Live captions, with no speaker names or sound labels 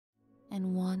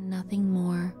and want nothing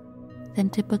more than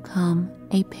to become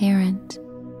a parent.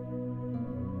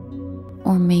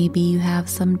 Or maybe you have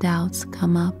some doubts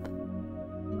come up,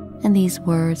 and these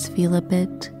words feel a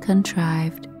bit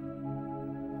contrived,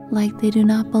 like they do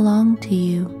not belong to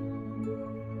you.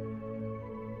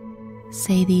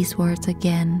 Say these words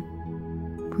again,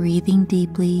 breathing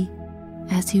deeply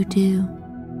as you do.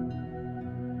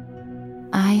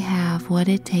 I have what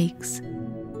it takes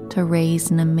to raise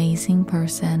an amazing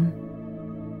person.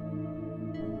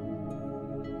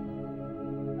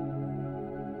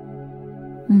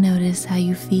 Notice how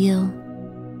you feel.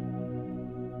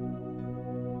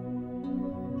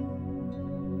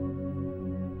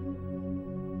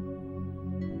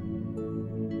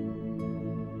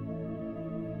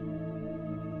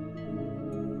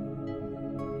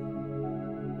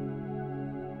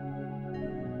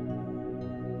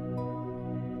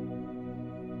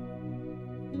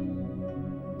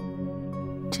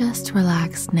 Just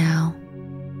relax now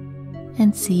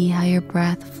and see how your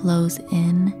breath flows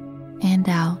in and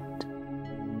out.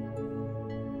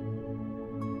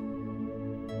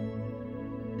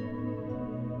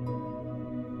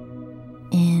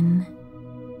 In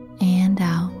and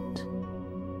out.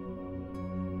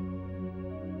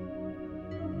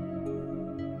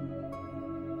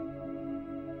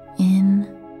 In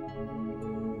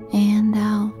and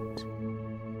out.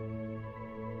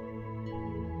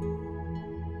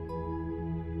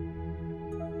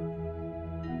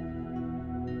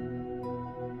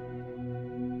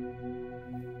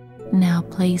 Now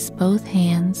place both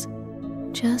hands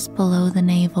just below the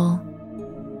navel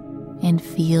and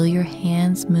feel your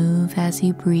hands move as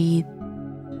you breathe.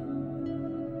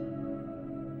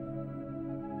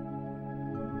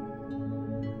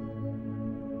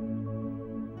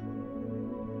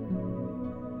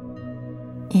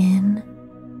 In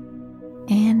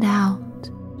and out.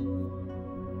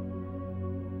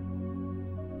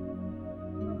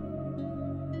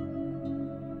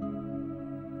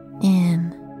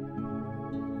 In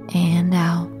and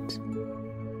out.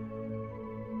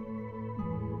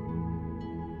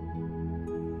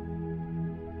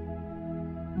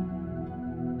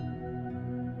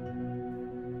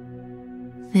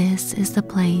 This is the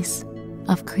place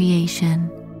of creation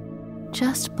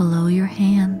just below your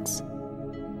hands.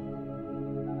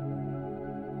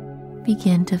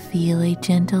 Begin to feel a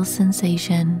gentle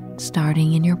sensation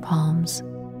starting in your palms.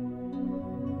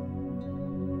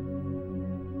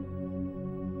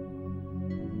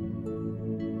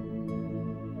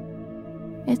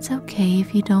 It's okay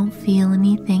if you don't feel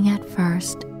anything at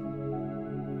first.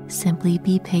 Simply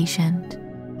be patient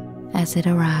as it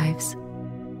arrives.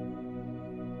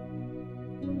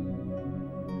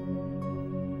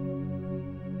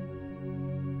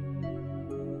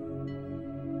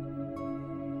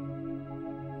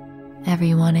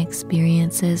 Everyone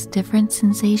experiences different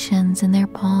sensations in their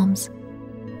palms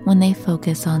when they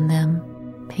focus on them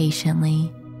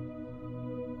patiently.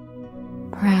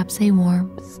 Perhaps a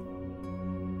warmth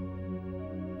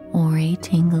or a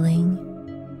tingling,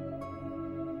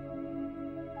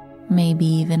 maybe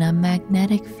even a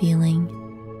magnetic feeling.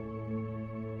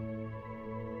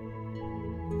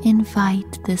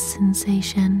 Invite this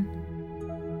sensation.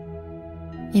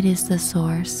 It is the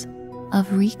source of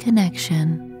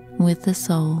reconnection with the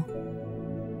soul.